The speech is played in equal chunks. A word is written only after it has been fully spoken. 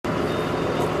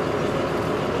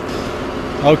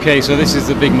Okay, so this is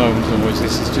the big moment almost.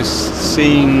 This is just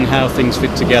seeing how things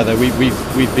fit together.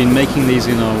 We've been making these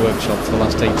in our workshop for the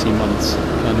last 18 months,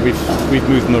 and we've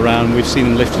moved them around. We've seen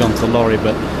them lifted onto the lorry,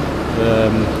 but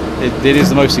it is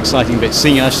the most exciting bit,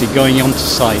 seeing it actually going onto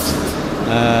site.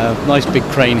 Nice big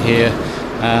crane here,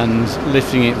 and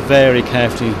lifting it very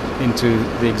carefully into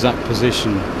the exact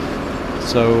position.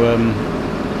 So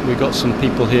we've got some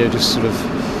people here just sort of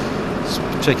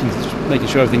making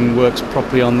sure everything works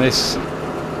properly on this.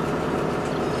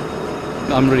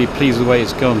 I'm really pleased with the way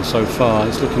it's gone so far.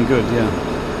 It's looking good, yeah.